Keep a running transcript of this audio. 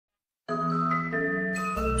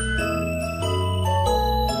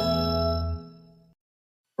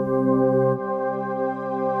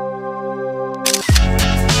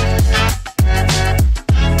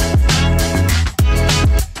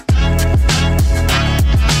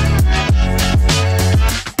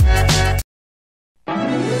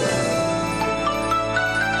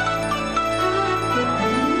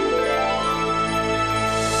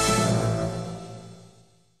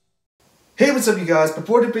what's up you guys?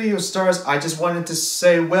 Before the video starts, I just wanted to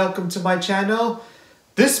say welcome to my channel.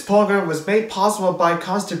 This program was made possible by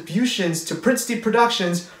contributions to Princeton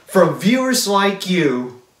Productions from viewers like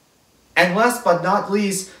you. And last but not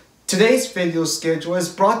least, today's video schedule is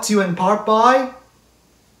brought to you in part by...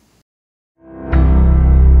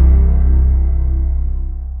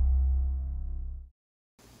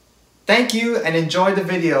 Thank you and enjoy the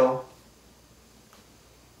video.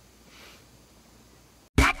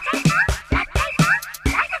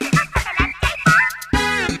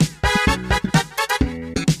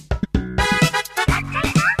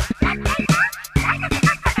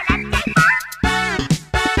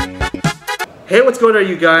 Hey, what's going on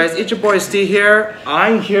you guys? It's your boy Steve here.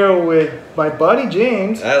 I'm here with my buddy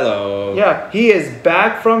James. Hello. Yeah, he is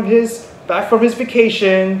back from his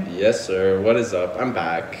vacation. Yes, sir. What is up? I'm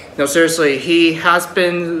back. No, seriously, he had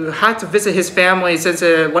to visit his family since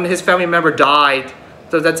one of his family member died.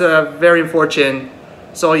 So that's very unfortunate.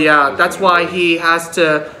 So yeah, that's why he has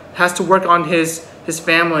to work on his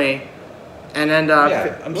family. And then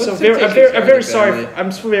I'm very sorry.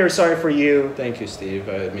 I'm so very sorry for you. Thank you, Steve.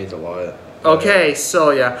 It means a lot. Okay, so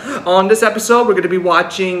yeah, on this episode we're gonna be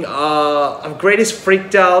watching Greatest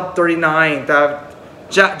Freaked Out 39. That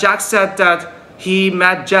Jack said that he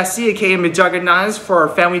met Jesse, aka McJuggerNuggets, for a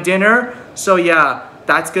family dinner. So yeah,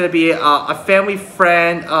 that's gonna be a family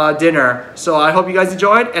friend dinner. So I hope you guys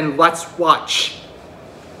enjoyed, and let's watch.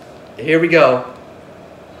 Here we go.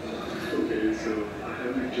 Okay, so I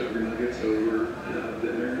have McJuggerNuggets over at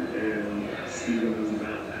dinner, and Steven was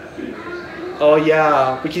not happy. Oh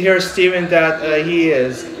yeah, we can hear Steven that he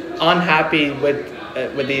is unhappy with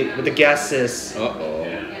the guests.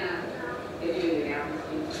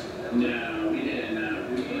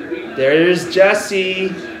 There's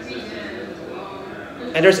Jesse,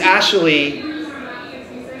 and there's Ashley,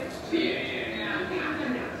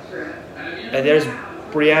 and there's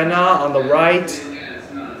Brianna on the right,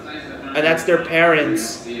 and that's their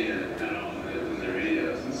parents.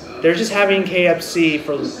 They're just having KFC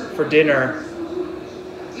for dinner.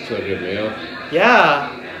 So a good meal.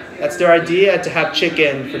 Yeah, that's their idea, to have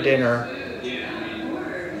chicken for dinner.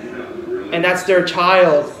 And that's their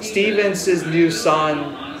child, Steven's his new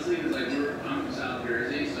son.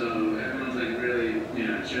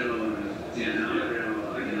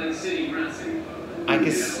 I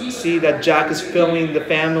can see that Jack is filming the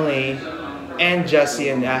family and Jesse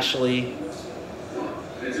and Ashley.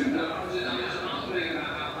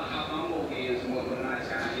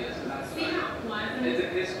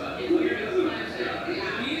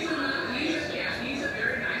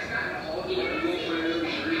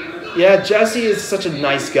 Yeah, Jesse is such a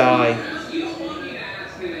nice guy.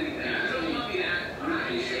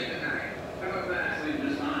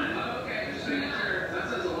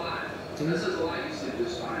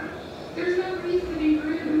 There's no reason to be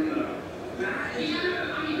rude.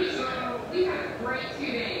 We've had a great 2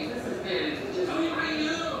 days. This has been just... I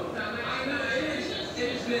know.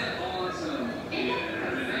 It's been awesome.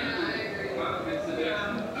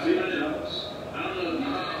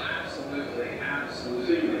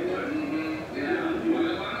 Absolutely.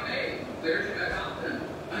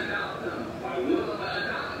 Adopt them. I will.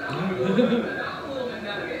 Adopt a little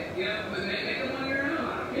McNugget. You know, make them on your own. I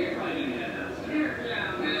don't care.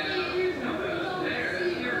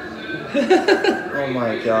 Oh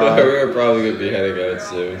my god. We're probably gonna be heading out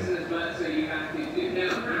soon.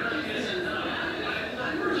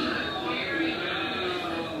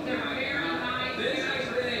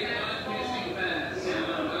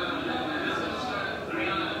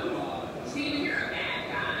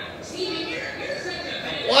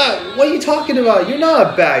 What? What are you talking about? You're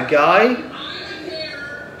not a bad guy.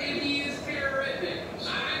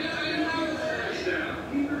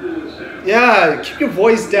 Yeah, keep your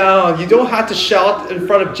voice down. You don't have to shout in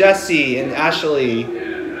front of Jesse and Ashley. There's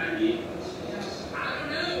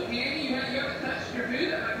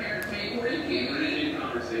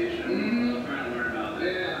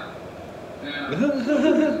no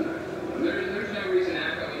reason to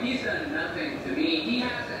act. I mean, he's done nothing to me. He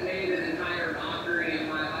hasn't made an entire mockery in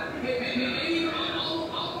my life. Maybe I'll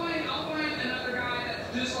find another guy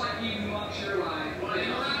that's just like you who mocks your life. Put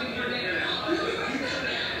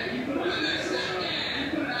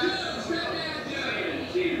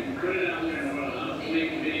it out there in the world. I was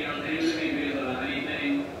making videos about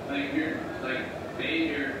anything. Like, you're, like,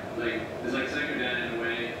 babe, you're, like, it's like second dad in a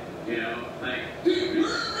way, you know? Like, Dude, we're a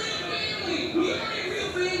real family. We are a real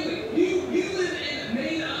family. You live in a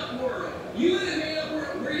made-up world. You live in a made-up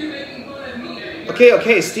world where you're making fun of me.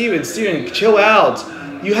 Okay, Steven, chill out.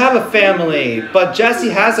 You have a family, but Jesse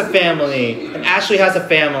has a family, and Ashley has a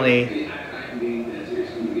family.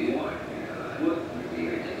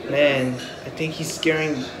 Man, I think he's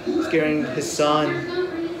scaring his son.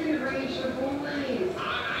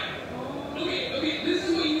 Okay, this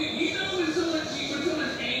is what you know when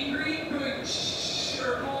someone's angry, going shh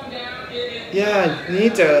or calm down. Yeah, you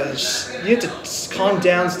need to calm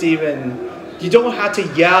down, Steven. You don't have to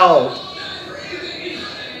yell.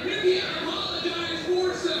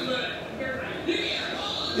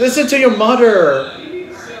 Listen to your mother.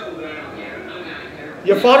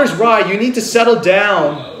 Your father's right. You need to settle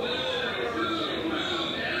down.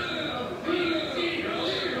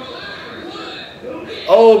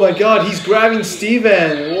 Oh my God, he's grabbing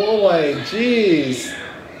Steven. Oh my jeez.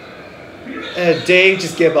 And Dave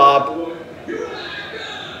just give up.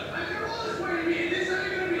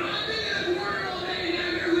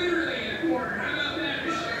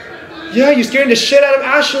 Yeah, you're scaring the shit out of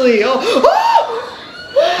Ashley. Oh,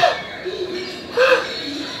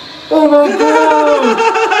 oh my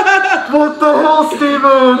God! What the hell, Steven?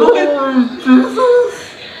 Oh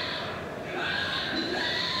Jesus!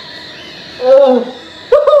 Oh!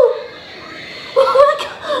 Oh my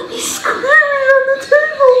God! He's screaming on the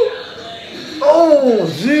table. Oh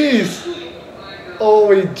jeez!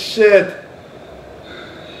 Holy shit!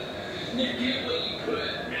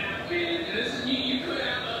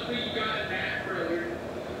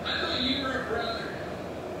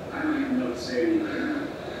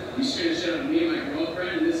 You scared the shit out of me and my girlfriend,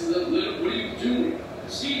 and this is a little. What are you doing,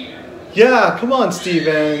 Steven? Yeah, come on,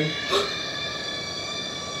 Steven.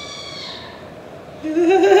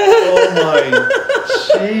 Oh my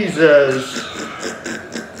Jesus.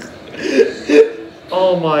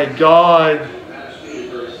 Oh my God.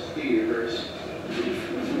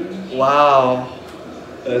 Wow.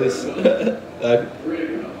 That is.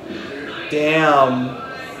 Damn.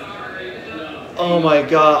 Oh my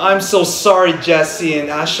God. I'm so sorry, Jesse and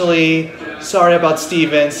Ashley. Sorry about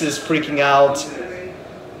Stevens is freaking out.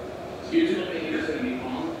 You told me he was going to be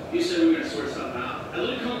calm. You said we were going to sort stuff out. I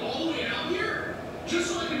let him come all the way out here just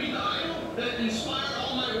so I could be the idol that inspired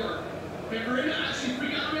all my work. And for him to actually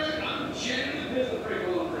freak out on me, like, I'm genuinely pissed to freak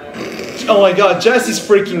all over. Oh my God, Jesse's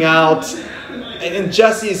freaking out. And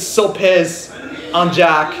Jesse is so pissed on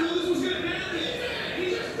Jack.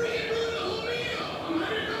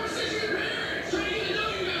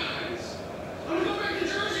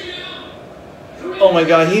 Oh my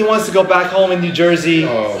God, he wants to go back home in New Jersey.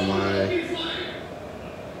 Oh my.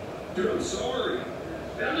 Dude, I'm sorry.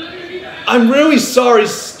 I'm really sorry,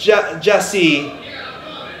 Jesse.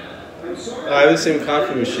 I'm sorry. I have the same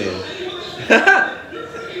coffee machine.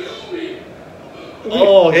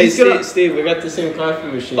 Oh, Hey, he's gonna. Steve, we got the same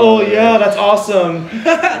coffee machine. Oh yeah, that's awesome.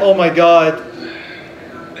 Oh my God.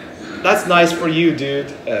 That's nice for you, dude.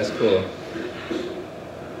 Yeah, that's cool.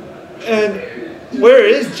 And where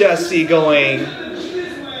is Jesse going?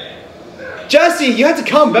 Jesse, you have to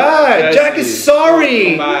come back. Jesse, Jack is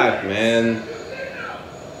sorry. Come back, man.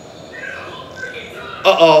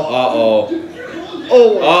 Uh-oh. Uh-oh.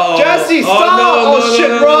 Oh, Uh-oh. Jesse, stop. Oh, no, oh, shit,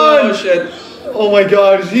 no, run. no, shit. Oh my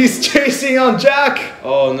God, he's chasing on Jack.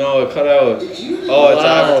 Oh no, it cut out. Oh, it's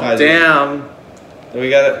Wow, advertising. damn. We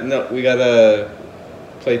gotta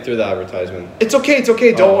play through the advertisement. It's okay,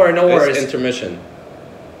 don't worry, no It's worries. intermission.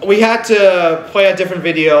 We had to play a different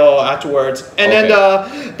video afterwards. And then,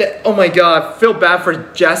 oh my God, feel bad for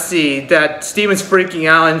Jesse that Steven's freaking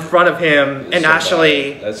out in front of him and So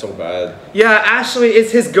Ashley. bad. That's so bad. Yeah, Ashley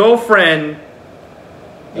is his girlfriend.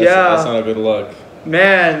 That's not a good look.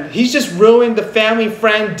 Man, he's just ruined the family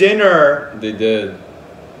friend dinner. They did.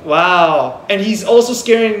 Wow. And he's also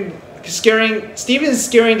scaring Steven's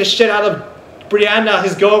scaring the shit out of Brianna,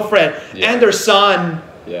 his girlfriend, Yeah. and their son.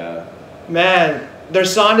 Yeah. Man, their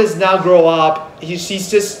son is now grow up. He's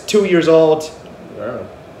just 2 years old. Yeah.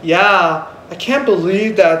 Yeah. I can't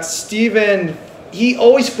believe that Steven, he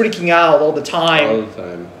always freaking out all the time. All the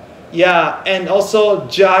time. Yeah, and also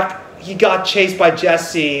Jack, he got chased by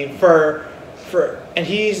Jesse and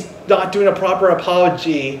he's not doing a proper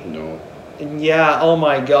apology. No. And yeah, oh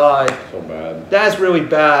my God. So bad. That's really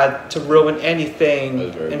bad to ruin anything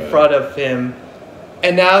That's very in bad. front of him.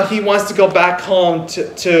 And now he wants to go back home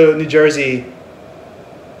to New Jersey.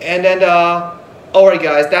 And then, alright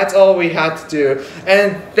guys, that's all we had to do.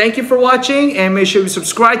 And thank you for watching, and make sure you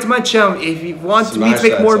subscribe to my channel if you want me to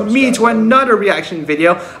make more me to another reaction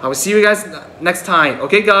video. I will see you guys next time.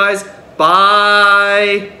 Okay guys,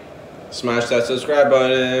 bye! Smash that subscribe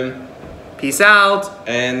button. Peace out!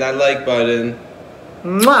 And that like button.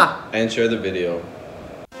 Mwah! And share the video.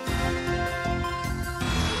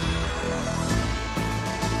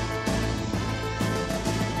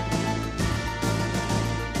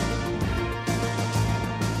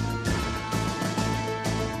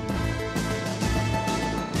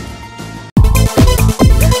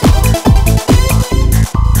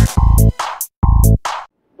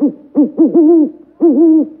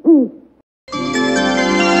 Ooh, ooh, ooh.